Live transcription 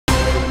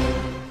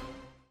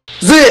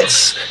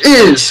This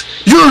is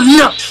your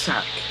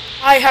nutsack.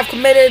 I have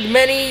committed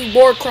many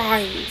war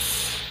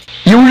crimes.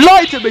 You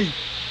lied to me!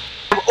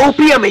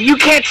 Opium and you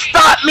can't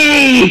stop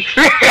me!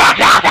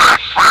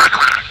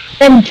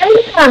 And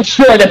Jason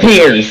Short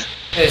appears!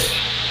 This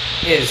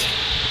is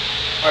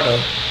Ardo.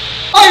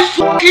 I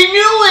fucking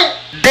knew it!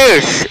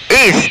 This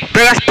is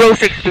Pro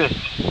 16.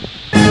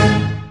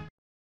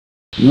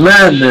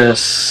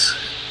 Madness.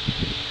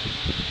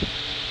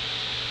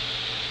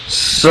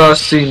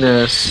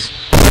 Sussiness.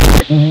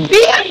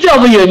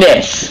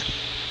 BMW-ness!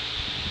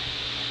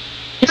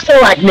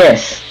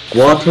 Select-ness!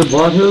 Water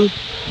bottle.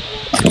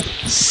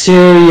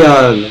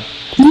 Cereal.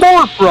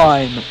 More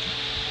prime!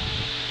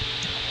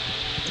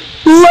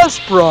 Less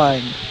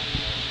prime!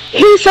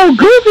 He's so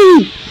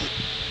goofy!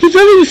 He's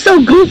really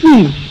so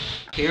goofy!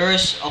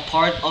 Here's a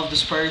part of the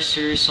Spur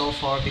series so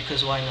far,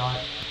 because why not?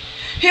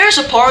 Here's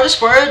a part of the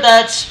Spur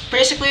that's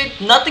basically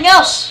nothing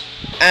else!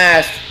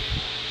 Asked.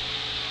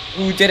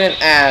 Who didn't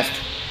ask?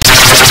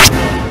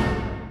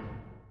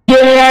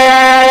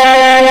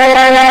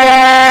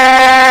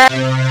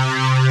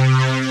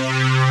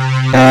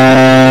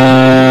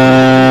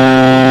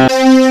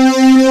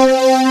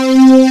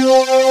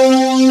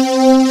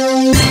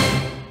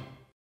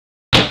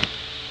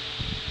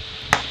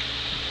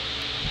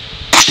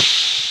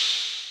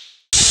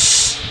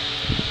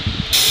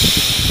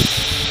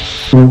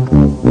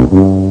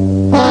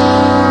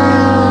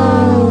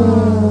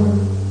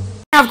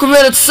 I have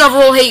committed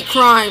several hate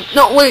crimes.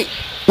 No, wait.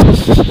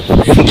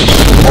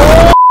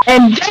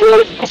 And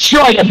Jason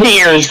Short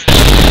appears!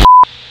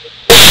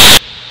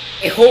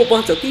 A whole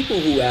bunch of people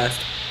who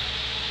asked.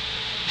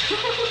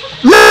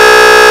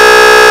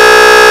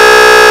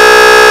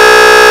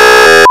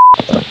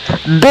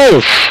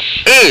 This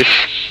is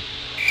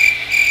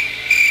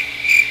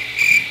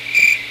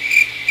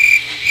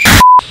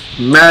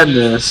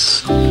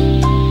Madness.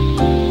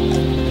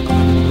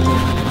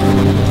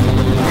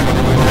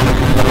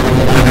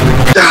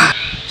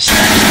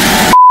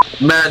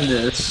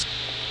 Madness.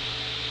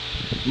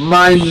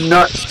 My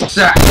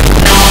nutsack.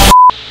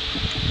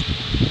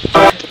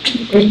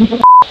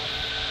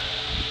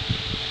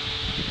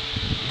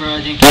 Bro,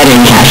 I didn't I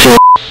didn't catch it.